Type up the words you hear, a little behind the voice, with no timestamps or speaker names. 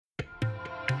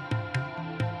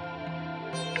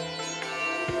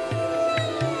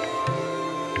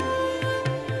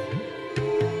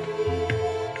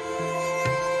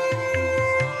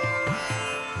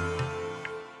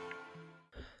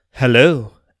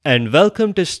Hello, and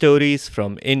welcome to Stories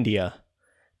from India.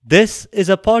 This is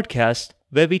a podcast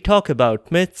where we talk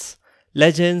about myths,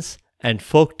 legends, and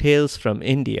folk tales from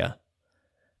India.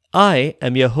 I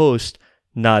am your host,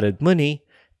 Narada Muni,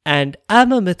 and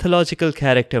I'm a mythological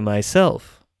character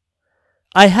myself.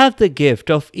 I have the gift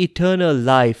of eternal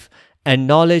life and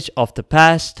knowledge of the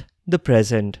past, the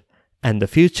present, and the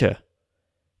future.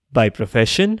 By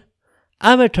profession,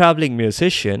 I'm a traveling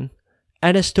musician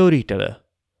and a storyteller.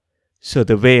 So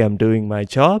the way I'm doing my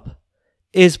job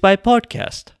is by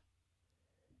podcast.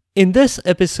 In this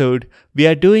episode, we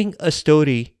are doing a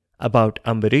story about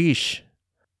Ambarish.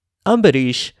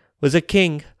 Ambarish was a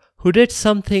king who did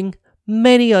something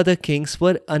many other kings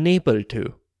were unable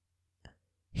to.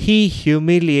 He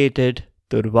humiliated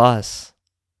Durvas.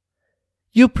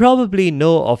 You probably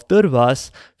know of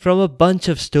Durvas from a bunch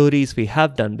of stories we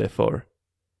have done before.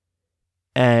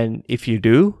 And if you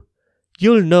do,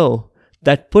 you'll know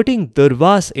that putting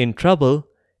Durvas in trouble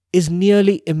is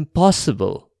nearly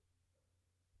impossible.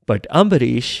 But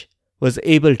Ambarish was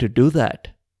able to do that,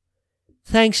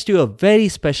 thanks to a very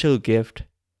special gift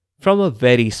from a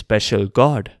very special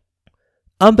god.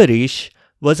 Ambarish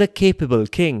was a capable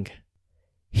king.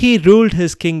 He ruled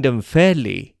his kingdom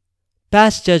fairly,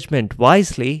 passed judgment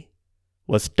wisely,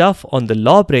 was tough on the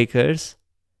lawbreakers,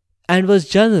 and was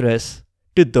generous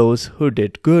to those who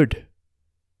did good.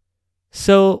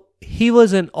 So, he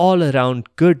was an all-around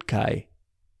good guy.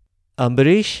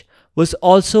 Ambarish was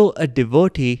also a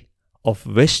devotee of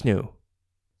Vishnu.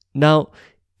 Now,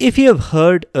 if you have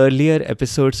heard earlier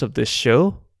episodes of this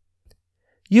show,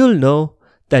 you'll know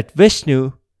that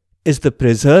Vishnu is the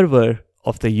preserver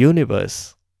of the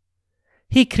universe.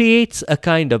 He creates a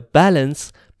kind of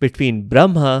balance between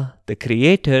Brahma, the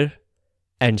creator,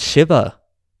 and Shiva,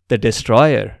 the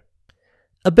destroyer.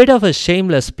 A bit of a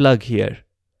shameless plug here,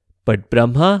 but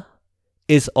Brahma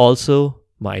is also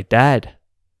my dad.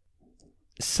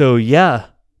 So yeah,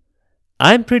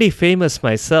 I'm pretty famous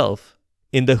myself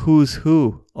in the who's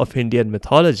who of Indian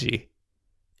mythology.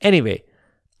 Anyway,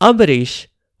 Ambarish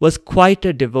was quite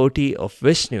a devotee of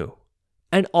Vishnu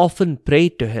and often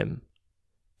prayed to him.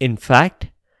 In fact,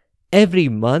 every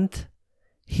month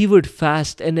he would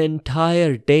fast an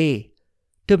entire day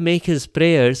to make his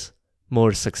prayers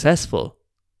more successful.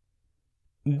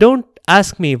 Don't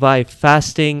ask me why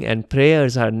fasting and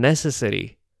prayers are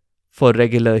necessary for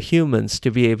regular humans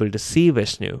to be able to see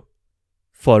Vishnu.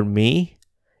 For me,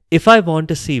 if I want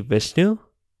to see Vishnu,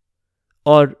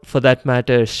 or for that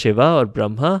matter Shiva or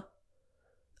Brahma,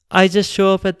 I just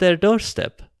show up at their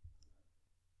doorstep.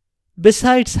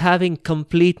 Besides having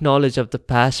complete knowledge of the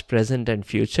past, present, and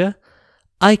future,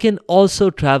 I can also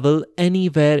travel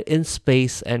anywhere in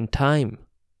space and time.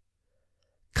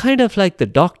 Kind of like the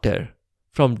Doctor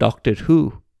from Doctor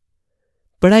Who.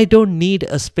 But I don't need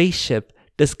a spaceship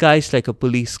disguised like a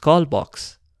police call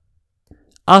box.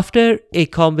 After a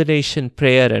combination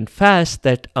prayer and fast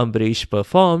that Ambarish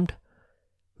performed,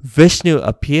 Vishnu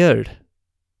appeared,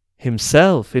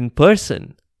 himself in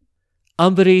person.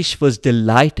 Ambarish was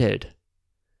delighted,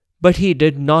 but he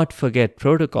did not forget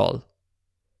protocol.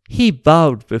 He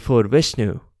bowed before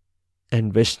Vishnu,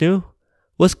 and Vishnu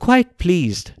was quite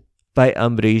pleased by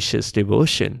Ambarish's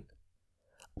devotion.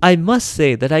 I must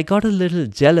say that I got a little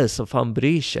jealous of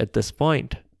Ambarish at this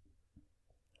point.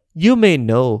 You may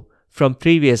know from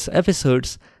previous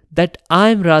episodes that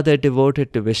I'm rather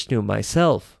devoted to Vishnu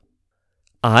myself.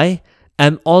 I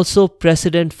am also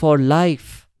president for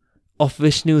life of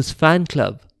Vishnu's fan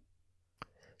club.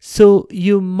 So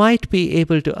you might be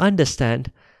able to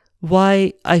understand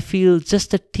why I feel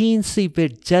just a teensy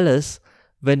bit jealous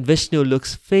when Vishnu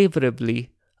looks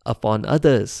favorably upon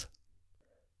others.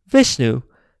 Vishnu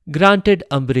granted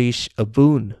Ambarish a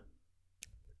boon.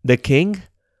 The king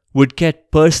would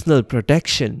get personal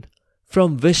protection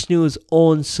from Vishnu's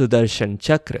own Sudarshan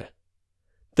Chakra.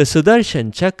 The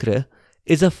Sudarshan Chakra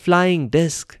is a flying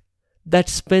disc that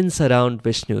spins around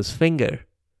Vishnu's finger.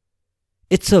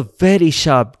 It's a very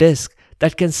sharp disc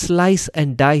that can slice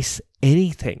and dice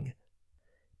anything.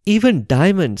 Even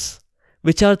diamonds,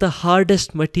 which are the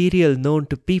hardest material known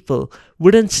to people,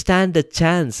 wouldn't stand a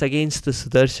chance against the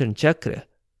Sudarshan Chakra.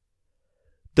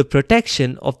 The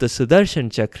protection of the Sudarshan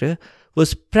Chakra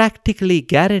was practically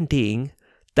guaranteeing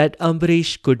that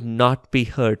Ambarish could not be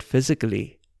hurt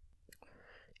physically.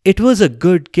 It was a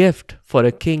good gift for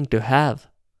a king to have.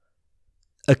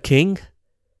 A king,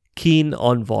 keen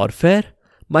on warfare,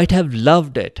 might have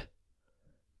loved it,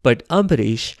 but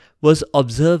Ambarish was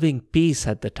observing peace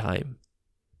at the time.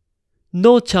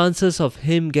 No chances of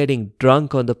him getting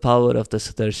drunk on the power of the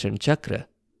Sudarshan Chakra.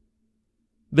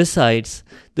 Besides,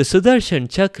 the Sudarshan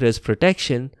Chakra's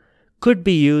protection could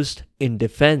be used in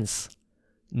defense,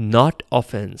 not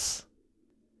offense.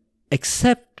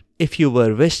 Except if you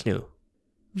were Vishnu.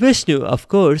 Vishnu, of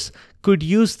course, could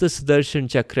use the Sudarshan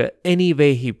Chakra any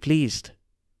way he pleased.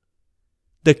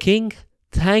 The king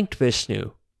thanked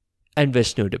Vishnu, and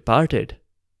Vishnu departed.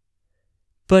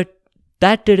 But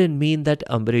that didn't mean that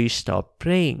Ambarish stopped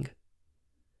praying.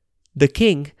 The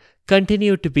king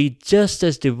continued to be just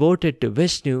as devoted to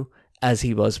Vishnu as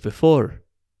he was before.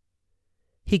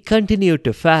 He continued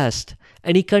to fast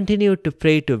and he continued to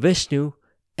pray to Vishnu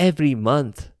every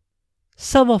month.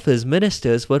 Some of his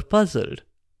ministers were puzzled.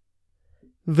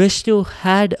 Vishnu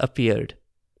had appeared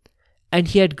and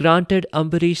he had granted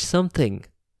Ambarish something.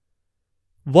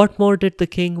 What more did the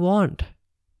king want?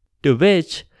 To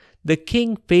which the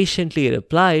king patiently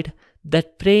replied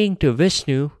that praying to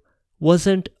Vishnu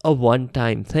wasn't a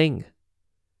one-time thing.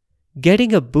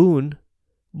 Getting a boon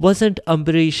wasn't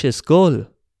Ambarish's goal.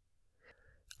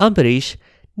 Ambarish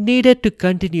needed to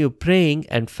continue praying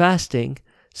and fasting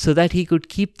so that he could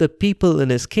keep the people in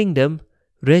his kingdom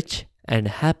rich and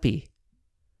happy.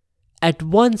 At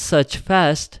one such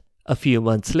fast, a few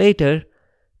months later,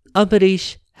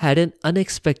 Ambarish had an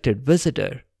unexpected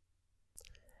visitor.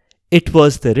 It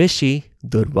was the rishi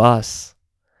Durvas.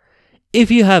 If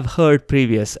you have heard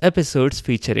previous episodes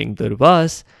featuring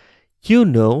Durvas, you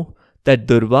know that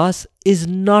Durvas is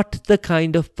not the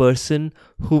kind of person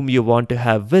whom you want to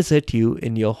have visit you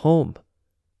in your home.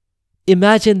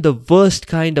 Imagine the worst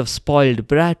kind of spoiled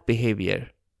brat behavior.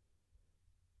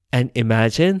 And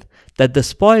imagine that the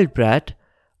spoiled brat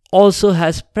also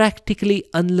has practically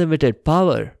unlimited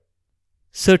power.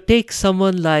 So take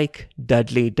someone like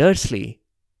Dudley Dursley,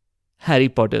 Harry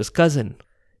Potter's cousin,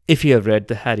 if you have read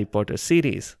the Harry Potter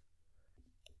series.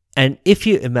 And if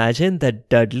you imagine that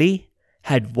Dudley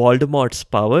had Voldemort's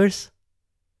powers,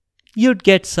 you'd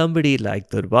get somebody like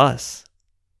Durvas.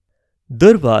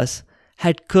 Durvas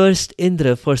had cursed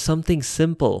Indra for something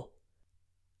simple,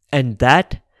 and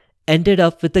that ended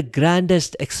up with the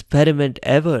grandest experiment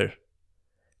ever,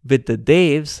 with the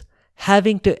Devs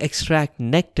having to extract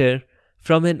nectar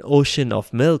from an ocean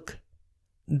of milk.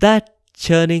 That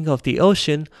churning of the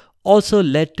ocean also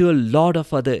led to a lot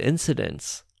of other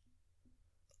incidents.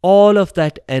 All of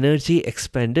that energy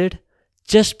expended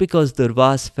just because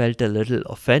Durvas felt a little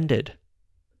offended.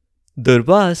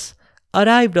 Durvas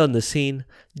arrived on the scene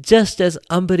just as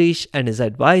Ambarish and his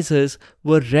advisors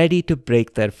were ready to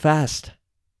break their fast.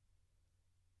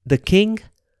 The king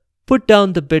put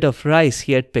down the bit of rice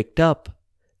he had picked up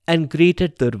and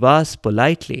greeted Durvas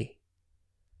politely.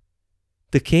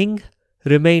 The king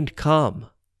remained calm,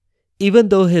 even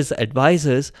though his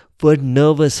advisors were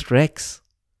nervous wrecks.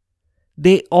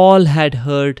 They all had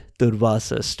heard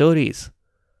Durvasa's stories,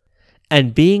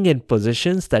 and being in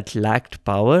positions that lacked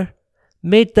power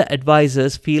made the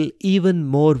advisors feel even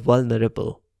more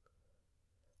vulnerable.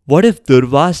 What if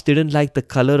Durvas didn't like the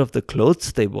color of the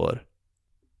clothes they wore?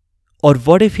 Or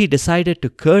what if he decided to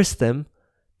curse them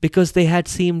because they had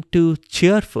seemed too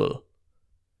cheerful?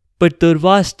 But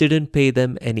Durvas didn't pay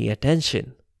them any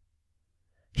attention.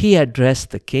 He addressed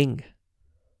the king.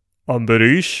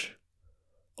 Ambarish,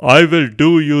 I will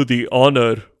do you the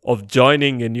honor of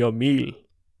joining in your meal.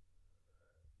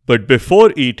 But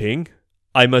before eating,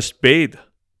 I must bathe.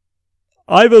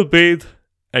 I will bathe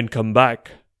and come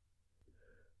back.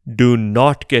 Do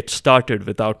not get started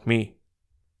without me.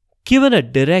 Given a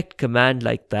direct command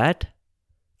like that,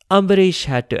 Ambarish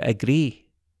had to agree.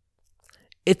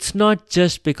 It's not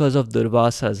just because of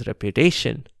Durvasa's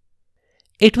reputation.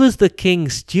 It was the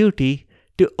king's duty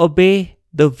to obey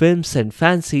the whims and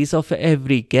fancies of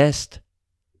every guest.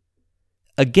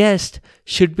 A guest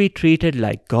should be treated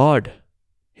like God,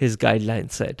 his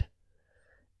guidelines said.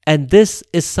 And this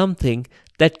is something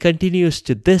that continues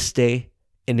to this day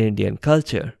in Indian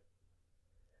culture.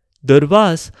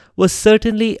 Durvas was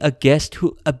certainly a guest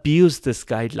who abused this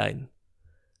guideline.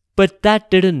 But that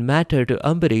didn't matter to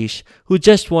Ambarish, who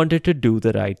just wanted to do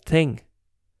the right thing.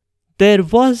 There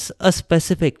was a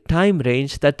specific time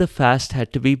range that the fast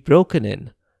had to be broken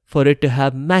in for it to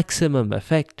have maximum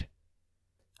effect.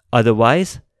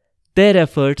 Otherwise, their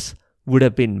efforts would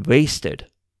have been wasted.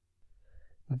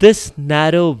 This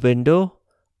narrow window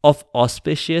of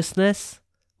auspiciousness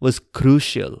was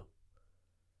crucial.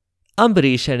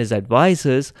 Ambarish and his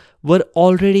advisors were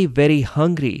already very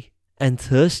hungry and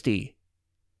thirsty.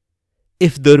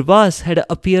 If Durvas had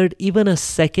appeared even a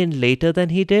second later than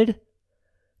he did,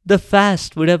 the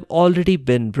fast would have already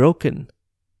been broken.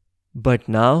 But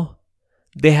now,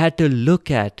 they had to look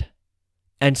at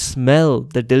and smell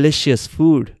the delicious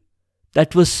food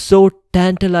that was so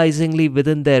tantalizingly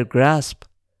within their grasp.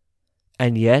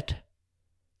 And yet,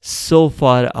 so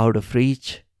far out of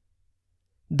reach.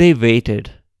 They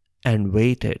waited and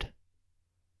waited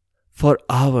for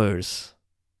hours.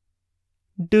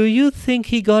 "Do you think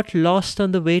he got lost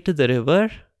on the way to the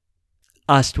river?"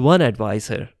 asked one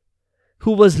advisor,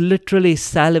 who was literally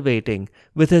salivating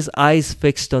with his eyes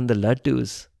fixed on the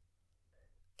laddus.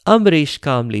 Ambarish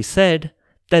calmly said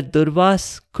that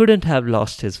Durvas couldn't have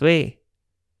lost his way.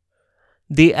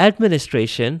 The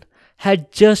administration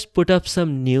had just put up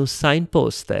some new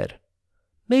signposts there.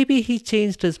 "Maybe he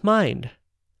changed his mind,"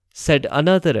 said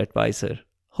another advisor,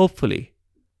 hopefully.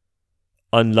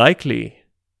 "Unlikely,"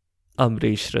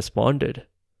 Ambarish responded.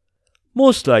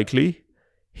 "Most likely,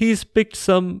 he's picked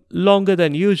some longer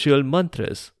than usual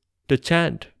mantras to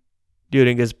chant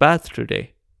during his bath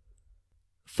today."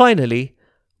 Finally,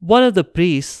 one of the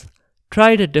priests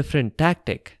tried a different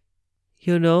tactic.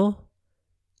 "You know,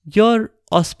 your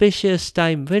auspicious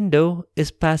time window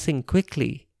is passing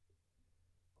quickly.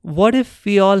 What if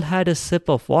we all had a sip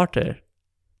of water?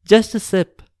 Just a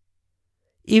sip.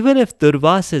 Even if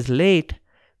Durvas is late,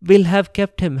 we'll have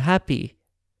kept him happy,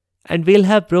 and we'll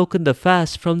have broken the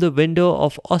fast from the window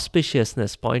of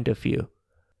auspiciousness point of view."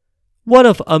 One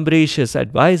of Ambarish's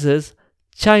advisors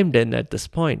chimed in at this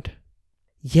point.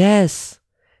 "Yes,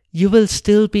 you will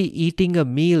still be eating a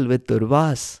meal with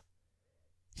Durvas.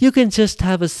 You can just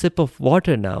have a sip of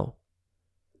water now.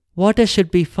 Water should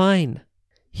be fine.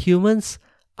 Humans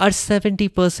are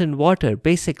 70% water,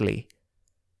 basically.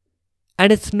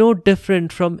 And it's no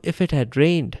different from if it had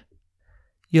rained.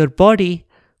 Your body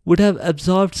would have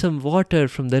absorbed some water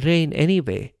from the rain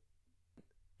anyway,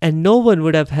 and no one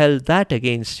would have held that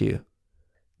against you."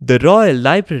 The royal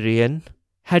librarian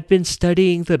had been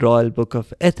studying the Royal Book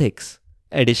of Ethics,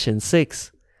 edition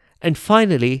 6, and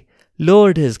finally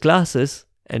lowered his glasses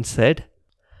and said,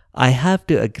 "I have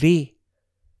to agree.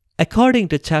 According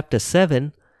to chapter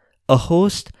 7, a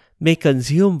host may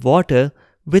consume water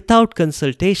without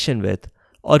consultation with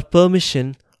or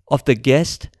permission of the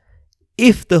guest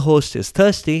if the host is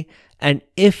thirsty and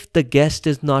if the guest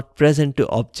is not present to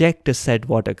object to said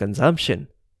water consumption.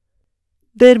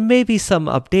 There may be some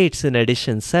updates in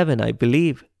edition 7, I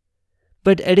believe,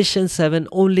 but edition 7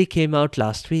 only came out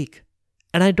last week,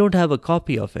 and I don't have a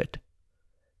copy of it."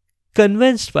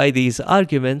 Convinced by these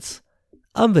arguments,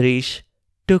 Ambarish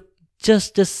took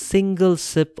just a single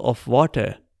sip of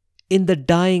water in the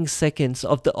dying seconds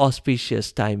of the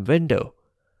auspicious time window,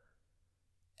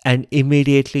 and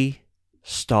immediately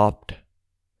stopped,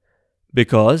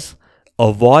 because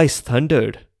a voice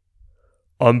thundered,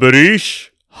 "Ambarish,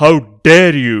 how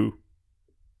dare you!"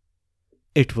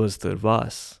 It was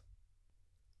Durvas.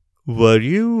 "Were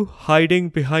you hiding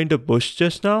behind a bush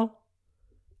just now?"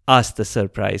 asked the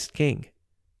surprised king.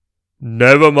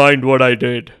 "Never mind what I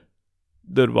did,"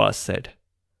 Durvas said.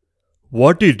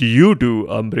 "What did you do,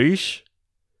 Ambarish?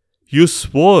 You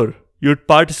swore you'd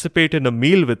participate in a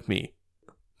meal with me."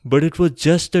 "But it was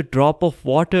just a drop of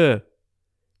water,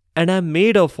 and I'm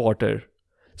made of water,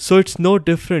 so it's no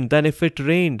different than if it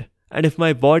rained and if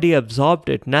my body absorbed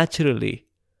it naturally,"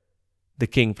 the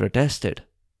king protested.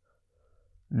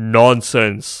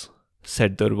 "Nonsense,"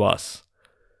 said Durvas.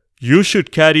 "You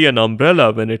should carry an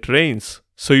umbrella when it rains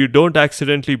so you don't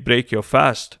accidentally break your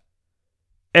fast.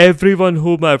 Everyone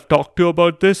whom I've talked to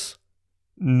about this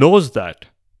knows that."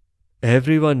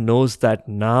 "Everyone knows that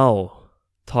now,"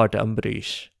 thought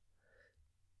Ambarish.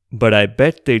 "But I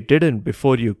bet they didn't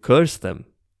before you cursed them."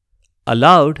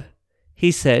 Aloud,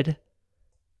 he said,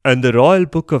 "And the Royal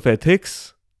Book of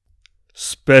Ethics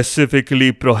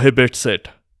specifically prohibits it,"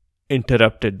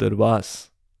 interrupted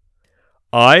Durvas.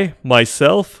 "I,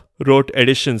 myself, wrote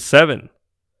edition 7.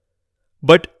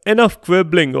 But enough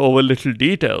quibbling over little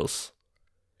details.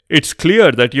 It's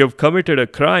clear that you have committed a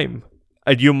crime,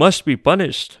 and you must be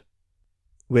punished."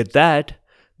 With that,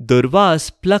 Durvas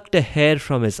plucked a hair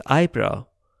from his eyebrow.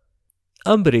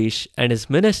 Ambarish and his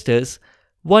ministers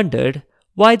wondered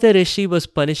why the rishi was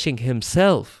punishing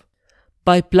himself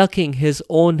by plucking his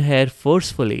own hair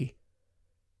forcefully.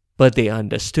 But they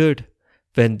understood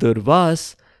when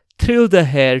Durvas threw the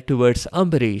hair towards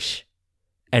Ambarish,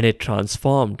 and it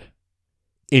transformed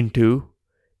into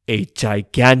a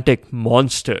gigantic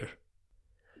monster.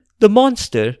 The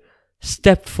monster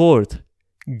stepped forth,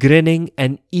 grinning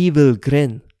an evil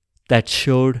grin that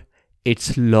showed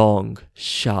its long,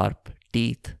 sharp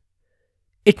teeth.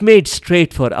 It made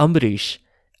straight for Ambarish,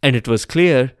 and it was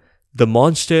clear the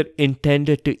monster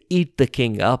intended to eat the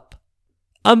king up.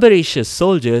 Ambarish's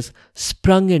soldiers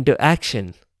sprung into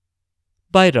action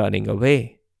by running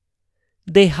away.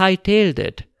 They hightailed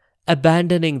it,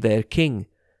 abandoning their king,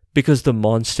 because the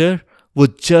monster was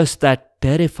just that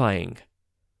terrifying.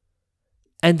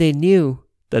 And they knew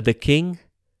that the king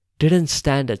didn't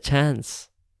stand a chance.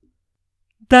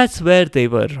 That's where they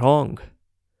were wrong,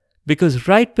 because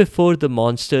right before the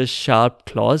monster's sharp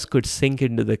claws could sink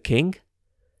into the king,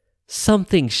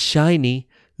 something shiny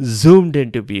zoomed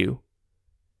into view.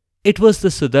 It was the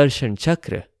Sudarshan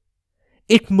Chakra.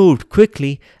 It moved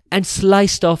quickly and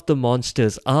sliced off the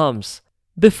monster's arms,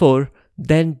 before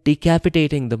then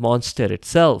decapitating the monster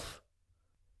itself.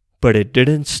 But it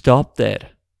didn't stop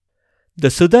there. The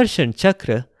Sudarshan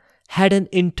Chakra had an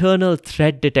internal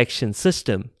threat detection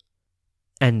system,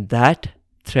 and that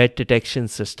threat detection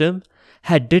system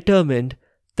had determined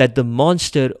that the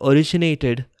monster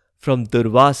originated from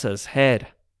Durvasa's hair.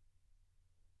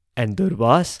 And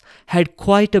Durvas had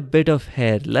quite a bit of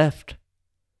hair left.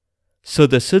 So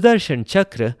the Sudarshan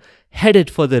Chakra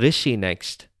headed for the Rishi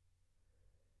next.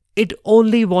 It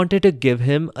only wanted to give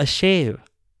him a shave.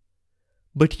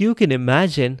 But you can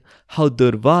imagine how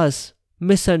Durvas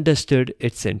misunderstood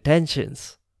its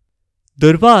intentions.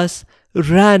 Durvas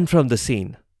ran from the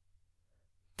scene.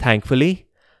 Thankfully,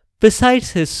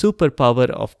 besides his superpower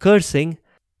of cursing,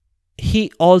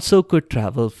 he also could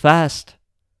travel fast.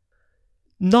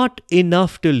 Not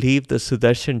enough to leave the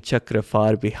Sudarshan Chakra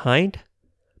far behind,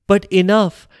 but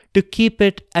enough to keep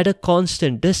it at a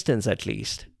constant distance at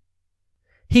least.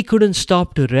 He couldn't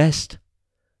stop to rest,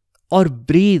 or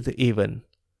breathe even.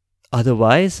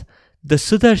 Otherwise, the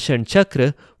Sudarshan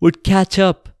Chakra would catch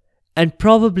up and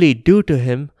probably do to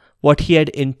him what he had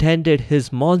intended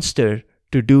his monster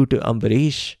to do to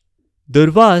Ambarish.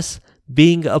 Durvas,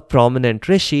 being a prominent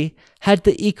rishi, had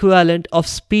the equivalent of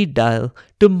speed dial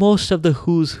to most of the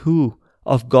who's who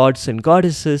of gods and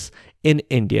goddesses in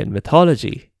Indian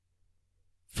mythology.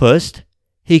 First,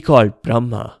 he called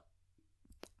Brahma,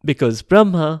 because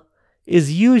Brahma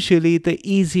is usually the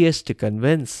easiest to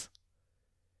convince.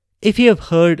 If you have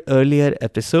heard earlier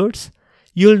episodes,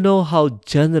 you'll know how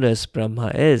generous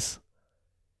Brahma is,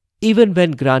 even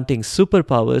when granting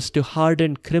superpowers to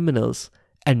hardened criminals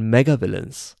and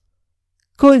megavillains.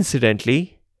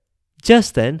 Coincidentally,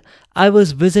 just then I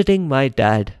was visiting my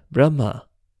dad, Brahma.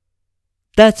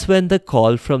 That's when the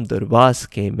call from Durvas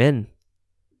came in.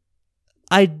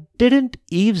 I didn't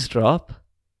eavesdrop,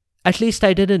 at least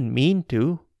I didn't mean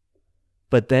to,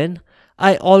 but then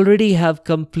I already have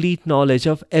complete knowledge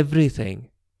of everything,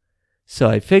 so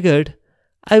I figured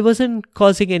I wasn't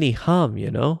causing any harm,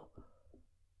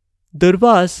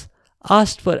 Durvas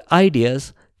asked for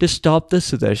ideas to stop the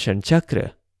Sudarshan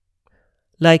Chakra.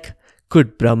 Like,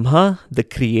 could Brahma, the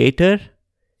creator,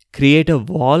 create a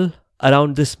wall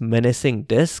around this menacing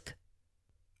disk?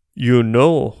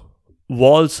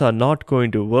 Walls are not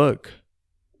going to work,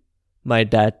 my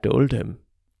dad told him.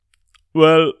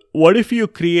 Well, what if you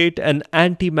create an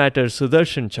antimatter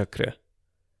Sudarshan Chakra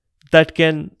that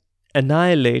can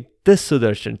annihilate this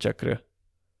Sudarshan Chakra?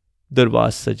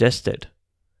 Durvas suggested.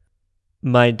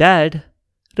 My dad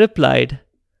replied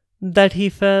that he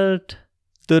felt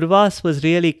Durvas was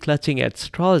really clutching at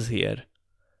straws here.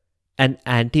 An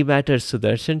antimatter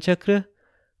Sudarshan Chakra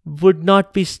would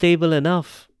not be stable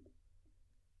enough.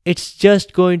 It's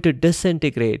just going to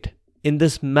disintegrate in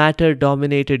this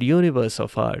matter-dominated universe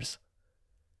of ours.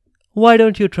 Why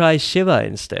don't you try Shiva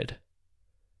instead?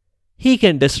 He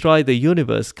can destroy the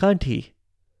universe, can't he?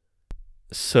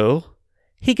 So,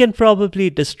 he can probably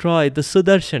destroy the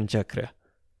Sudarshan Chakra.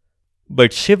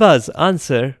 But Shiva's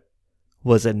answer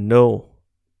was a no.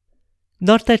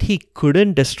 Not that he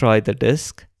couldn't destroy the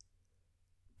disk,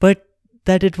 but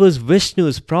that it was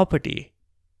Vishnu's property.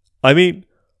 I mean,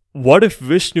 what if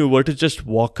Vishnu were to just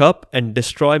walk up and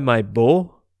destroy my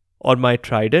bow or my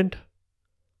trident?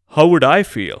 How would I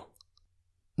feel?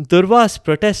 Durvas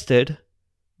protested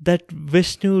that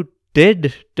Vishnu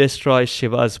did destroy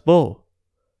Shiva's bow.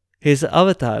 His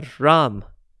avatar, Ram,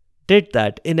 did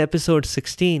that in episode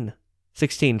 16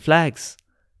 Flags.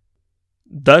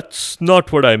 That's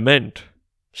not what I meant,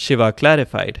 Shiva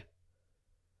clarified.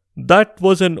 That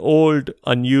was an old,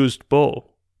 unused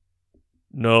bow.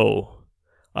 No,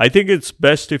 I think it's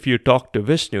best if you talk to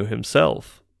Vishnu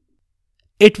himself.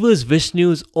 It was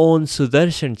Vishnu's own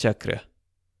Sudarshan Chakra.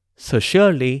 So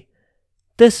surely,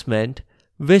 this meant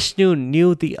Vishnu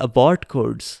knew the abort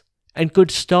codes and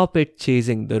could stop it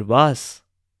chasing Durvas.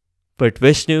 But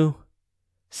Vishnu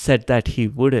said that he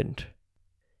wouldn't.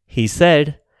 He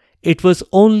said it was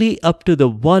only up to the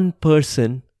one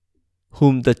person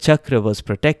whom the chakra was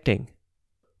protecting.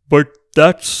 But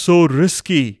that's so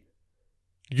risky.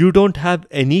 You don't have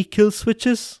any kill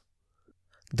switches?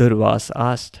 Durvas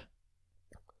asked.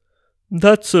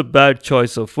 That's a bad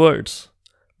choice of words,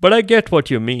 but I get what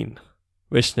you mean,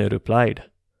 Vishnu replied.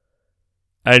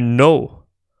 And no,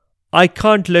 I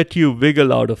can't let you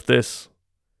wiggle out of this.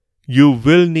 You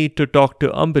will need to talk to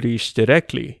Ambarish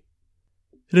directly.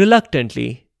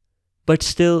 Reluctantly, but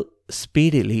still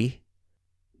speedily,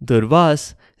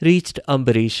 Durvas reached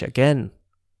Ambarish again.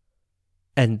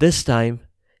 And this time,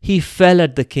 he fell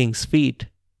at the king's feet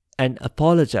and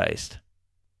apologized.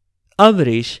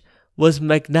 Ambarish was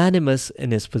magnanimous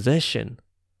in his possession.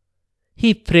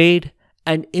 He prayed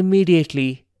and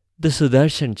immediately the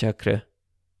Sudarshan Chakra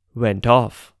went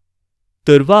off.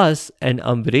 Durvas and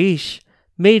Ambarish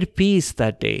made peace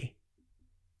that day,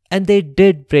 and they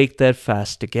did break their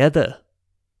fast together.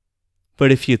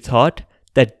 But if you thought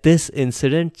that this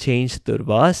incident changed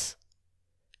Durvas,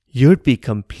 you'd be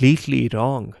completely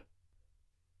wrong.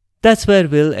 That's where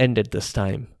we'll end it this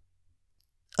time.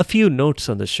 A few notes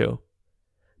on the show.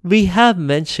 We have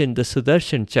mentioned the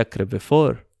Sudarshan Chakra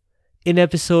before in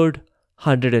episode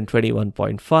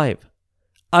 121.5,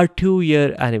 our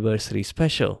 2-year anniversary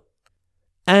special.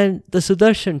 And the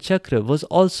Sudarshan Chakra was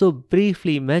also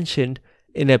briefly mentioned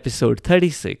in episode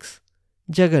 36,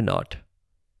 Juggernaut.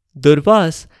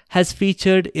 Durvas has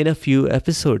featured in a few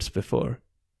episodes before.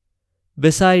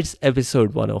 Besides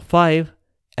episode 105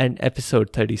 and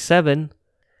episode 37,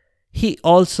 he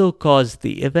also caused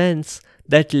the events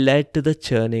that led to the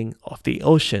churning of the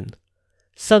ocean,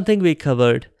 something we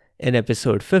covered in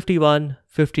episode 51,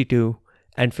 52,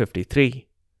 and 53.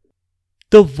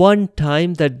 The one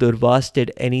time that Durvas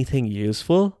did anything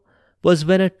useful was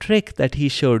when a trick that he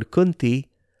showed Kunti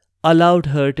allowed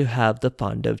her to have the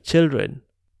Pandav children.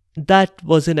 That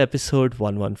was in episode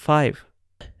 115.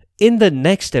 In the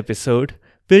next episode,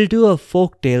 we'll do a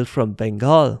folk tale from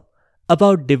Bengal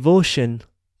about devotion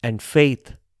and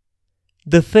faith.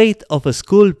 The faith of a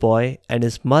schoolboy and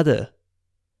his mother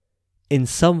in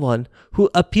someone who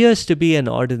appears to be an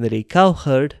ordinary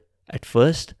cowherd at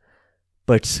first,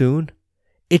 but soon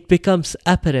it becomes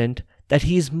apparent that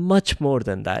he is much more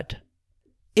than that.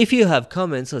 If you have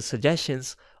comments or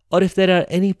suggestions, or if there are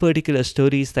any particular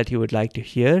stories that you would like to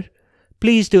hear,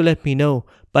 please do let me know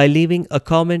by leaving a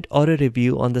comment or a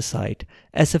review on the site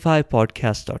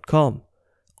sfipodcast.com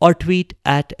or tweet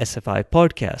at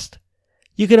sfipodcast.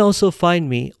 You can also find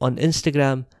me on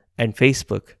Instagram and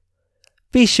Facebook.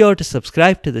 Be sure to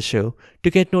subscribe to the show to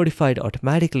get notified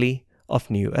automatically of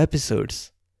new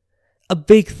episodes. A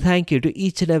big thank you to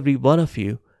each and every one of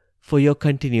you for your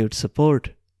continued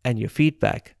support and your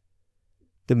feedback.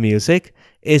 The music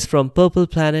is from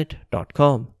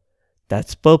purpleplanet.com.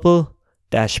 That's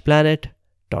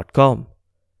purple-planet.com.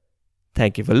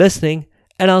 Thank you for listening,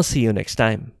 and I'll see you next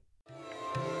time.